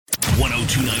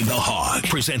1029 The Hog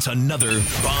presents another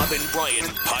Bob and Brian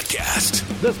podcast.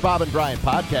 This Bob and Brian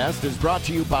podcast is brought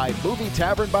to you by Movie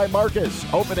Tavern by Marcus,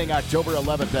 opening October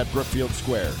 11th at Brookfield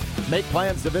Square. Make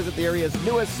plans to visit the area's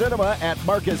newest cinema at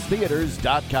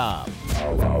marcustheaters.com.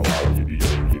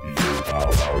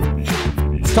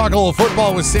 Let's talk a little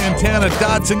football with Santana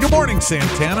Dotson. Good morning,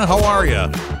 Santana. How are you?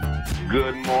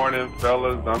 Good morning,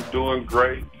 fellas. I'm doing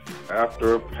great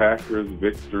after a Packers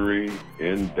victory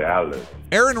in Dallas.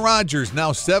 Aaron Rodgers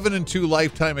now 7-2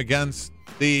 lifetime against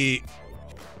the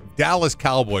Dallas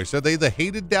Cowboys. Are they the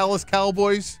hated Dallas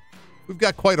Cowboys? We've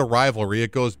got quite a rivalry.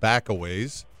 It goes back a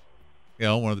ways. You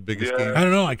know, one of the biggest games. I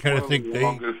don't know. I kind of think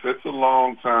It's a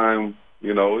long time.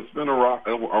 You know, it's been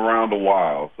around a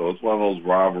while. So it's one of those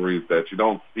rivalries that you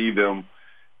don't see them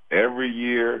every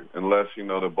year unless, you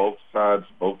know, that both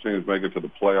teams make it to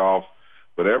the playoffs.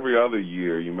 But every other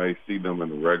year you may see them in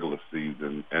the regular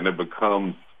season, and it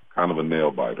becomes kind of a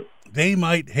nail-biter. They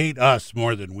might hate us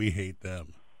more than we hate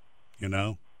them, you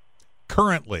know?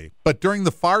 Currently. But during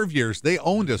the Favre years, they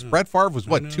owned us. Brett Favre was,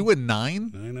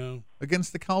 2-9? I know.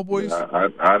 Against the Cowboys? Yeah,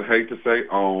 I'd hate to say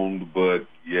owned, but,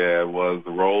 yeah, it was.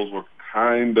 The roles were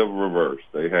kind of reversed.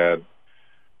 They had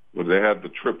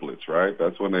the triplets, right?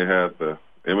 That's when they had the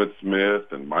Emmitt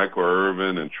Smith and Michael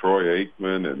Irvin and Troy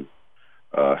Aikman and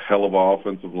hell of an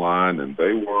offensive line, and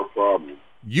they were a problem.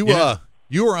 You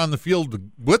were on the field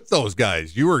with those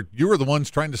guys. You were the ones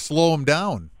trying to slow them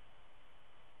down.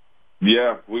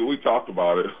 Yeah, we talked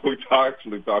about it. We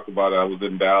actually talked about it. I was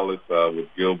in Dallas with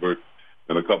Gilbert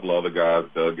and a couple other guys,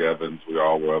 Doug Evans. We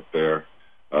all were up there,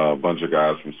 a bunch of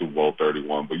guys from Super Bowl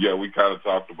 31. But, yeah, we kind of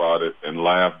talked about it and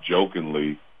laughed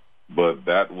jokingly. But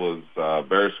that was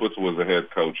Barry Switzer was the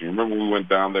head coach. You remember we went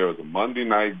down there. It was a Monday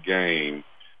night game,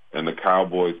 and the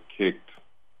Cowboys kicked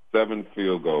 7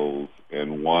 field goals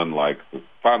and won. Like, the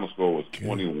final score was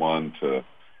 21 to,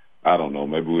 I don't know,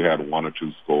 maybe we had 1 or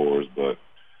 2 scores. But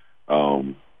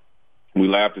we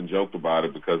laughed and joked about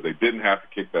it because they didn't have to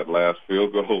kick that last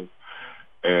field goal.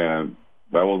 And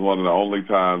that was one of the only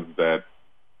times that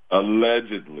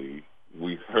allegedly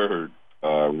we heard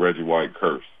Reggie White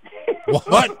curse.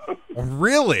 What?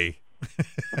 Really?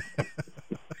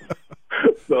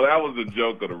 So that was the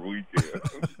joke of the weekend.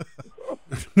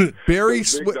 Barry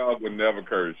Big Dog would never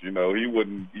curse. You know, he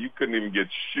wouldn't. You couldn't even get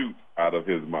shoot out of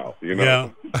his mouth. You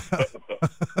know. Yeah.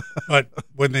 But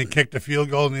when they kicked a field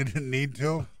goal and they didn't need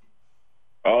to.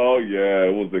 Oh yeah,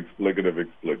 it was explicative.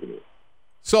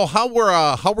 So how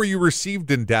were you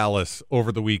received in Dallas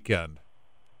over the weekend?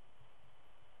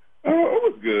 Oh, it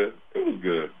was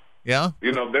good. Yeah.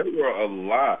 You know, there were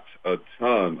a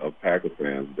ton of Packer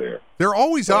fans there. There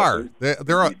always are.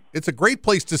 It's a great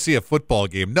place to see a football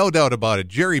game, no doubt about it.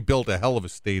 Jerry built a hell of a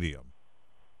stadium.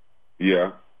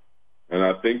 Yeah, and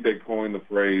I think they coined the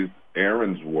phrase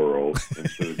Aaron's world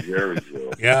instead of Jerry's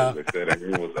world. Yeah. They said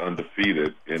Aaron was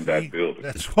undefeated in that building.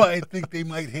 That's why I think they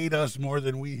might hate us more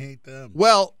than we hate them.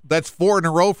 Well, that's 4 in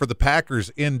a row for the Packers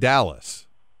in Dallas.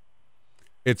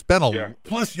 It's been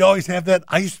Plus, you always have that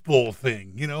ice bowl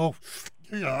thing, you know.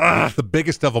 It's the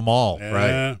biggest of them all,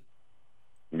 right?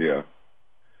 Yeah.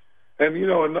 And, you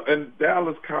know, and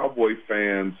Dallas Cowboy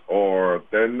fans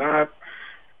they're not,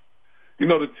 you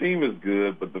know, the team is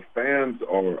good, but the fans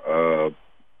are,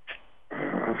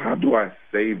 how do I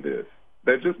say this?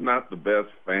 They're just not the best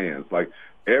fans. Like,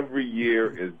 every year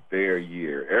is their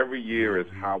year. Every year is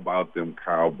how about them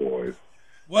Cowboys.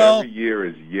 Well, every year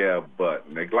is but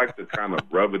and they like to kind of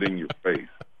rub it in your face.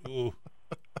 Ooh.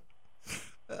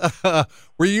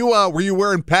 Were you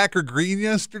wearing Packer green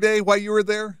yesterday while you were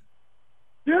there?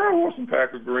 Yeah, I wore some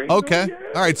Packer green. Okay, Oh,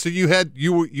 yeah. all right. So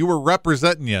you were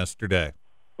representing yesterday.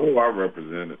 Oh, I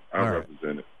represented.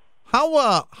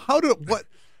 What?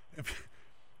 If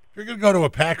you're gonna go to a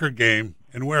Packer game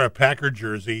and wear a Packer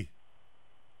jersey,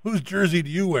 whose jersey do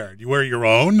you wear? Do you wear your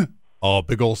own? Oh,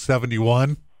 big old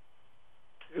 71.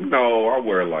 No, I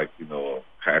wear a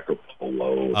Packer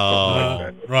polo.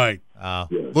 Oh, right. A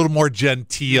little more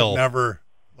genteel. Never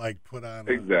put on.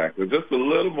 Exactly, just a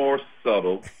little more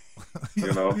subtle.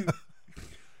 You know.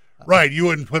 Right, you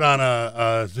wouldn't put on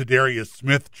a Zadarius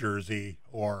Smith jersey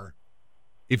or.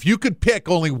 If you could pick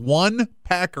only one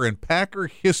Packer in Packer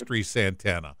history,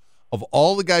 Santana, of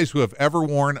all the guys who have ever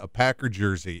worn a Packer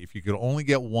jersey, if you could only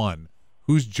get one,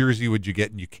 whose jersey would you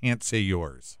get? And you can't say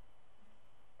yours.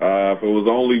 If it was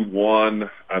only one,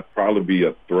 I'd probably be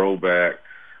a throwback,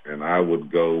 and I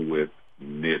would go with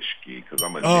Nitschke because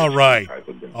I'm a Nitschke type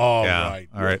of guy.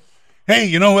 All right. Hey,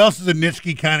 you know who else is a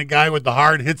Nitschke kind of guy with the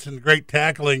hard hits and great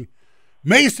tackling?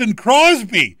 Mason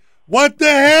Crosby. What the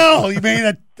hell? He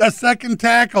made a second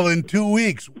tackle in 2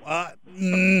 weeks.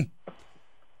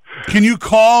 Can you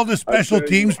call the special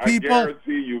teams people? I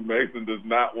guarantee you Mason does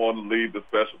not want to lead the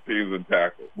special teams in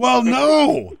tackles. Well,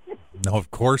 no. No,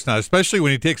 of course not, especially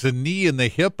when he takes a knee in the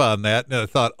hip on that. And I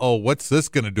thought, oh, what's this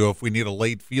going to do if we need a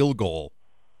late field goal?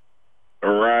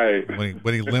 Right.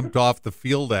 When he limped off the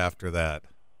field after that.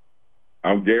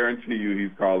 I'm guarantee you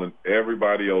he's calling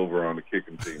everybody over on the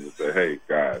kicking team and say, hey,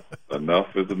 guys,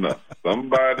 enough is enough.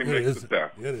 Somebody makes the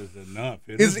tackle. It is enough.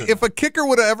 If a kicker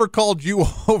would have ever called you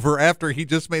over after he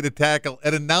just made a tackle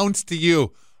and announced to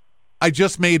you, I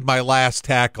just made my last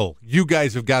tackle, you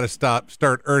guys have got to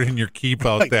start earning your keep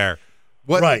out there.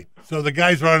 What? Right. So the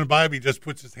guy's running by him, he just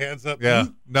puts his hands up. Yeah.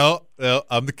 No,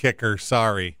 I'm the kicker.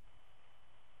 Sorry.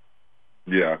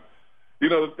 Yeah. You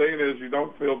know, the thing is, you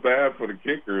don't feel bad for the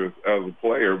kickers as a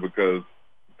player because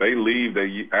they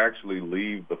actually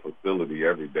leave the facility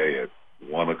every day at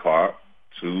 1 o'clock,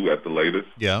 2 at the latest.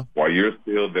 Yeah. While you're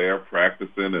still there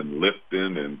practicing and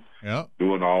lifting and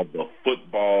doing all the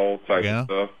football type of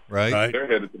stuff. Right. They're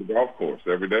headed to the golf course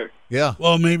every day. Yeah.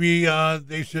 Well, maybe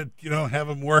they should, have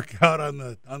them work out on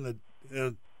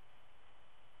the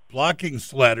blocking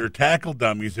sled or tackle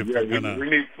dummies if they're going to. We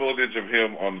need footage of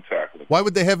him on the tackle. Why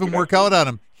would they have him work out on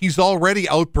him? He's already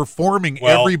outperforming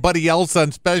everybody else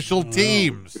on special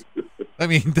teams. I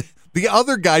mean, the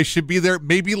other guy should be there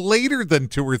maybe later than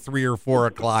 2 or 3 or 4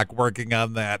 o'clock working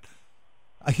on that.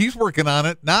 He's working on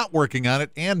it, not working on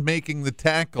it, and making the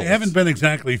tackles. They haven't been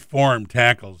exactly formed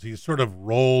tackles. He's sort of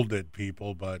rolled at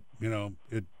people, but,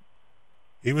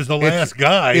 he was the last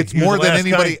guy. It's more than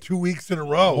anybody 2 weeks in a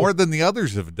row. More than the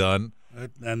others have done.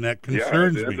 And that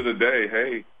concerns me. At the end of the day,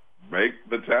 hey, make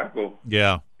the tackle.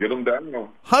 Yeah. Get them down.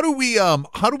 How do we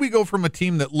go from a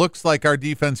team that looks like our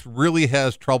defense really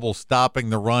has trouble stopping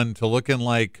the run to looking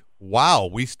like, wow,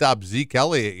 we stopped Zeke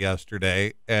Elliott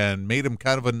yesterday and made him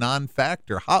kind of a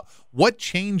non-factor? What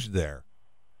changed there?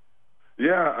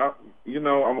 Yeah,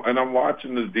 I'm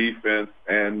watching the defense,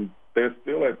 and there's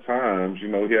still at times, he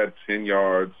had 10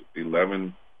 yards,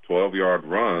 11, 12-yard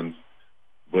runs,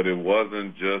 but it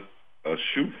wasn't just a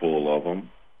shoe full of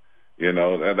them. And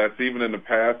that's even in the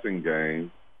passing game.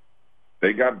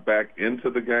 They got back into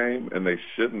the game, and they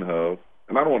shouldn't have.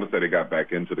 And I don't want to say they got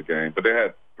back into the game, but they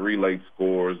had 3 late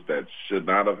scores that should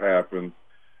not have happened.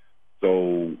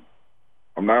 So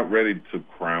I'm not ready to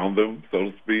crown them,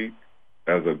 so to speak,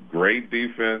 as a great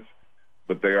defense,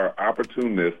 but they are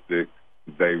opportunistic.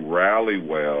 They rally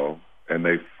well, and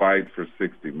they fight for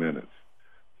 60 minutes.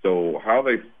 So how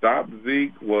they stopped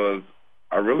Zeke was,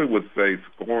 I really would say,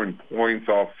 scoring points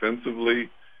offensively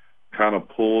kind of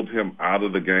pulled him out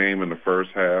of the game in the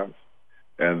first half.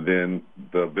 And then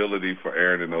the ability for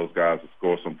Aaron and those guys to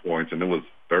score some points. And it was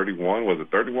 31. Was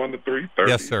it 31-3?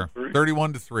 Yes, sir.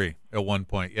 31-3 at one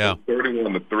point, yeah.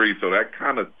 31-3. So that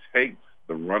kind of takes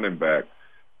the running back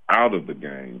out of the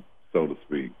game, so to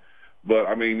speak. But,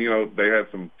 I mean, they had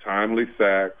some timely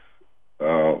sacks.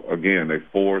 Again, they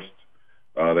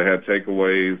had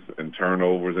takeaways and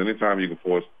turnovers. Anytime you can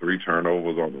force 3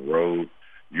 turnovers on the road,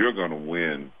 you're going to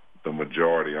win the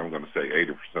majority, I'm going to say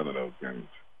 80% of those games.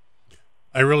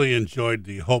 I really enjoyed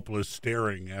the hopeless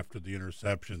staring after the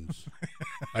interceptions.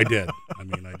 I did. I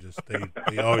mean,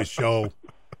 they always show,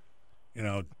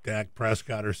 Dak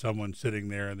Prescott or someone sitting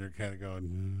there, and they're kind of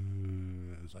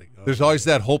going, It's like, oh, there's always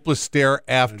that hopeless stare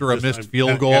after a missed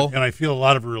field goal. And I feel a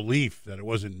lot of relief that it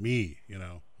wasn't me,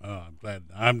 Oh, I'm glad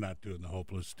I'm not doing the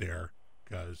hopeless stare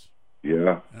because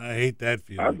I hate that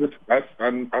feeling.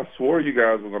 I swore you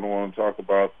guys were going to want to talk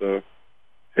about the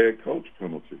head coach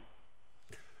penalty.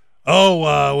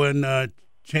 Oh, when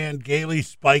Chan Gailey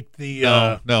spiked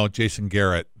the no, Jason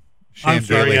Garrett. I'm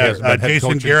sorry,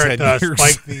 Jason Garrett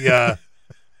spiked the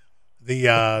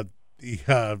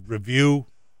review,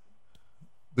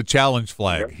 the challenge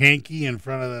flag, hanky in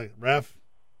front of the ref.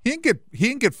 He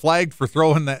didn't get flagged for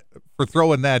throwing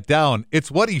that down.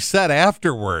 It's what he said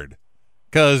afterward,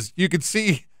 because you could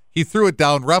see he threw it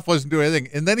down. Ref wasn't doing anything,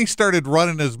 and then he started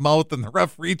running his mouth, and the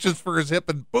ref reaches for his hip,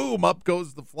 and boom, up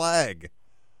goes the flag.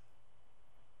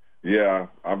 Yeah,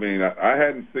 I mean, I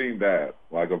hadn't seen that,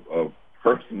 like a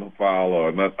personal foul or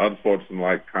an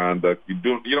unsportsmanlike conduct. You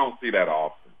don't see that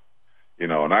often,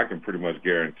 and I can pretty much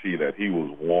guarantee that he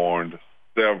was warned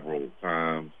several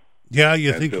times. Yeah,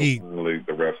 you think finally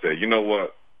the ref said, "You know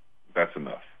what? That's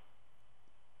enough."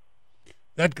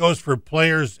 That goes for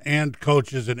players and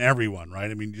coaches and everyone,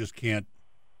 right? I mean, you just can't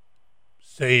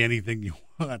say anything you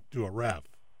want to a ref.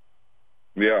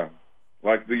 Yeah.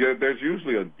 Like there's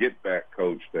usually a get-back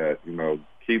coach that,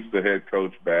 keeps the head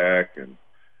coach back and,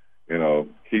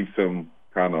 keeps him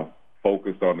kind of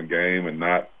focused on the game and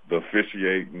not the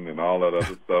officiating and all that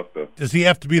other stuff. Does he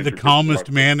have to be the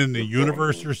calmest man in the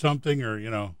universe or something? Or,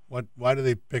 what? Why do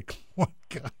they pick one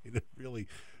guy to really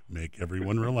make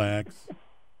everyone relax?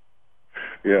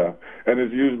 Yeah, and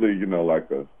it's usually,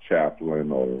 like a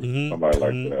chaplain or somebody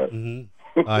like that. Mm-hmm.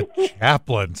 A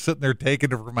chaplain sitting there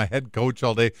taking it from my head coach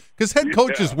all day. Because head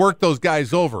coaches work those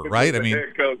guys over, right? The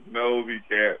head coach knows he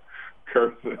can't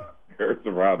curse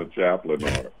around a chaplain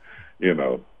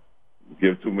or,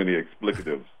 give too many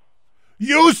explicatives.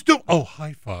 Used to. Oh,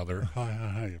 hi, Father.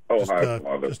 Hi. Oh, hi,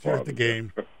 Father. Just here at the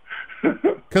game.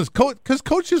 Because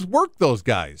coaches work those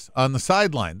guys on the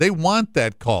sideline. They want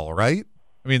that call, right?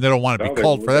 I mean, they don't want to be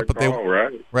called for that,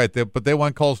 but they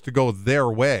want calls to go their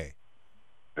way.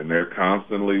 And they're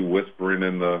constantly whispering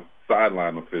in the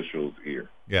sideline official's ear.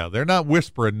 Yeah, they're not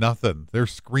whispering nothing. They're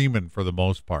screaming for the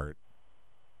most part.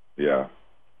 Yeah.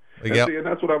 And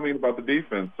that's what I mean about the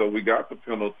defense. So we got the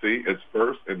penalty. It's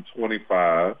 1st and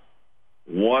 25.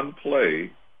 One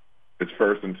play, it's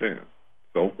 1st and 10.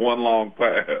 So one long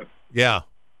pass. Yeah.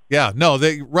 No,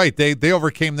 they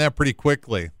overcame that pretty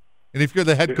quickly. And if you're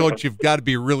the head coach, you've got to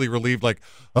be really relieved. Like,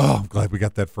 I'm glad we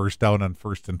got that first down on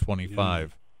 1st and 25.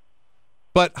 Yeah.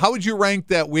 But how would you rank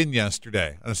that win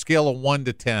yesterday on a scale of 1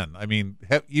 to 10? I mean,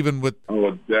 even with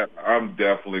I'm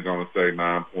definitely going to say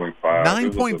 9.5. 9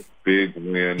 It was a big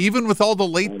win, even with all the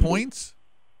late points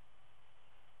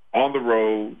on the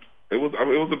road. It was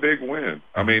a big win.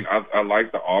 I mean, I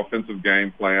like the offensive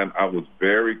game plan. I was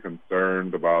very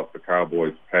concerned about the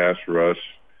Cowboys' pass rush,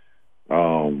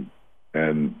 and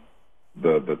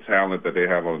the talent that they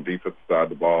have on the defensive side of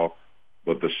the ball.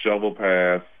 But the shovel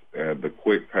pass and the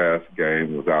quick pass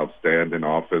game was outstanding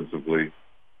offensively.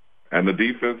 And the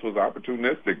defense was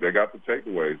opportunistic. They got the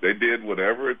takeaways. They did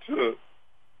whatever it took,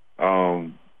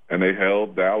 and they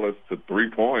held Dallas to 3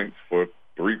 points for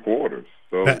 3 quarters.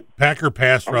 So Packer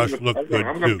pass rush looked good,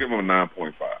 I'm going to give them a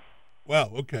 9.5.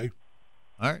 Wow, okay.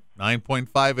 All right,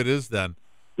 9.5 it is then.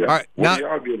 Yeah. All right, now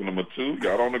y'all giving them a 2?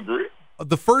 Y'all don't agree?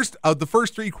 The first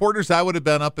 3 quarters, I would have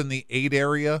been up in the 8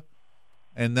 area.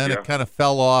 And then it kind of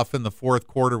fell off in the fourth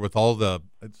quarter with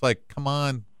it's like, come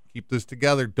on, keep this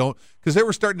together. Because they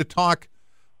were starting to talk,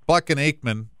 Buck and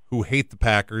Aikman, who hate the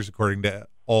Packers, according to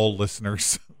all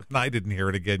listeners, and I didn't hear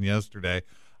it again yesterday.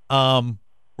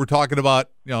 We're talking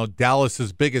about,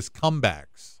 Dallas's biggest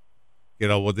comebacks,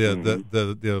 with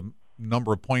the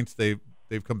number of points they've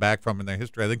come back from in their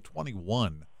history. I think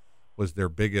 21 was their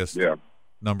biggest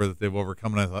number that they've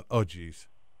overcome. And I thought, oh, geez.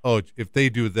 Oh, if they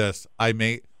do this,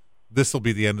 this will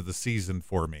be the end of the season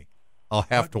for me. I'll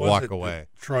have to walk away.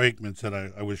 Troy Aikman said,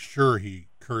 I was sure he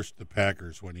cursed the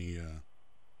Packers when he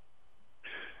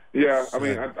Yeah, I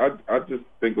mean, I just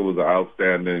think it was an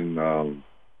outstanding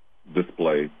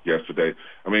display yesterday.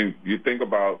 I mean, you think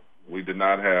about, we did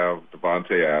not have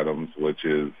Devontae Adams, which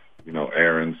is,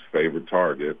 Aaron's favorite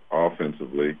target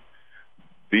offensively.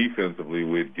 Defensively,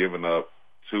 we'd given up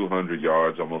 200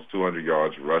 yards, almost 200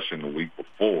 yards rushing the week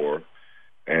before,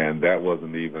 and that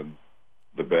wasn't even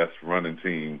the best running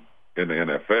team in the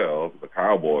NFL. The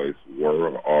Cowboys were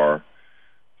or are.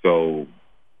 So,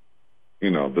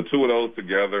 the two of those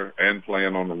together and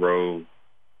playing on the road,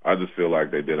 I just feel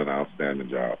like they did an outstanding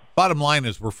job. Bottom line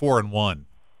is we're 4-1.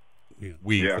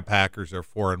 The Packers, are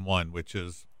 4-1, which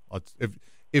is,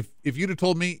 if you'd have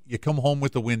told me you come home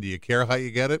with the win, do you care how you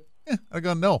get it? I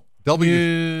go, no.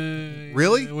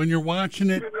 Really? When you're watching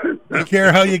it, you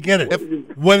care how you get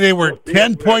it. When they were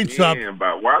 10 points up.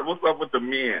 What's up with the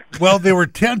men? Well, they were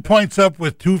 10 points up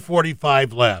with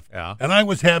 2:45 left. Yeah. And I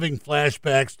was having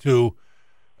flashbacks to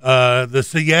the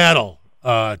Seattle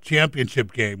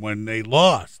championship game when they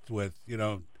lost with,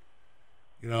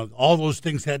 all those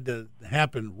things had to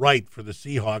happen right for the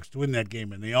Seahawks to win that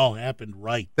game, and they all happened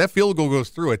right. That field goal goes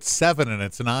through at 7, and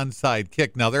it's an onside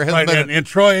kick. Now, there hasn't been and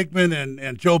Troy Aikman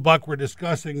and Joe Buck were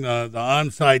discussing the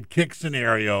onside kick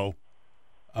scenario,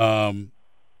 and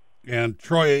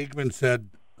Troy Aikman said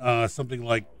something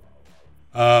like,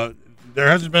 there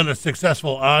hasn't been a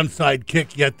successful onside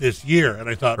kick yet this year. And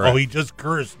I thought, Correct. he just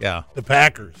cursed the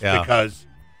Packers because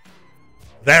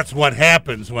that's what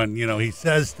happens when, he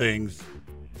says things.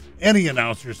 Any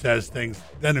announcer says things,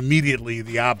 then immediately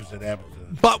the opposite happens.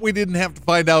 But we didn't have to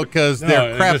find out because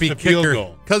their crappy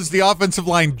kicker, because the offensive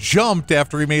line jumped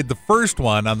after he made the first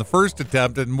one on the first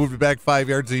attempt and moved it back 5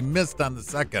 yards. He missed on the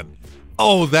second.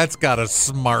 Oh, that's got a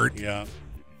smart. Yeah.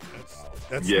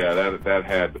 That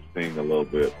had to sting a little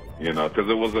bit, because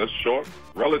it was a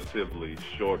relatively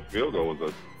short field goal. It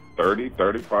was a 30,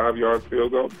 35-yard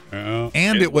field goal.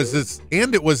 And it was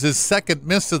his second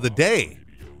miss of the day.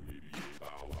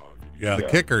 the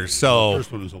kickers. So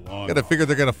first one is a long. got to figure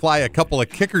they're going to fly a couple of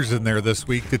kickers in there this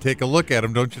week to take a look at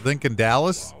them, don't you think, in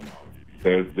Dallas?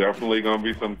 There's definitely going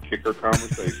to be some kicker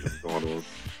conversations going on.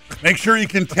 Make sure you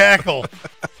can tackle.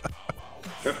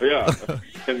 Yeah,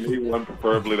 and he one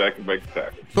preferably that can make the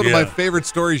tackle. One of my favorite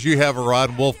stories you have,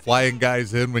 Ron Wolf, flying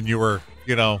guys in when you were,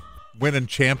 winning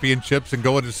championships and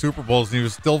going to Super Bowls, and he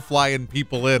was still flying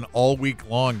people in all week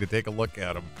long to take a look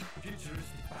at them.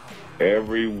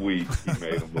 Every week he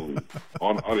made them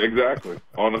believe. Exactly.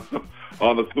 On a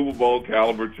Super Bowl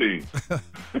caliber team.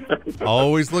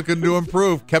 Always looking to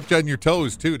improve. Kept you on your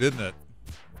toes, too, didn't it?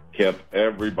 Kept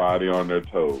everybody on their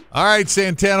toes. All right,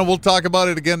 Santana, we'll talk about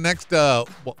it again next. The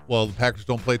Packers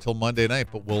don't play till Monday night,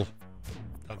 but we'll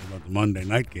talk about the Monday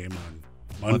night game on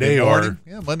Monday morning.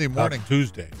 Monday morning.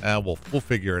 Tuesday. We'll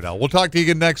figure it out. We'll talk to you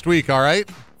again next week, all right?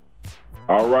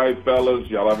 All right, fellas.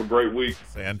 Y'all have a great week.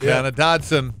 Santana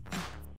Dotson.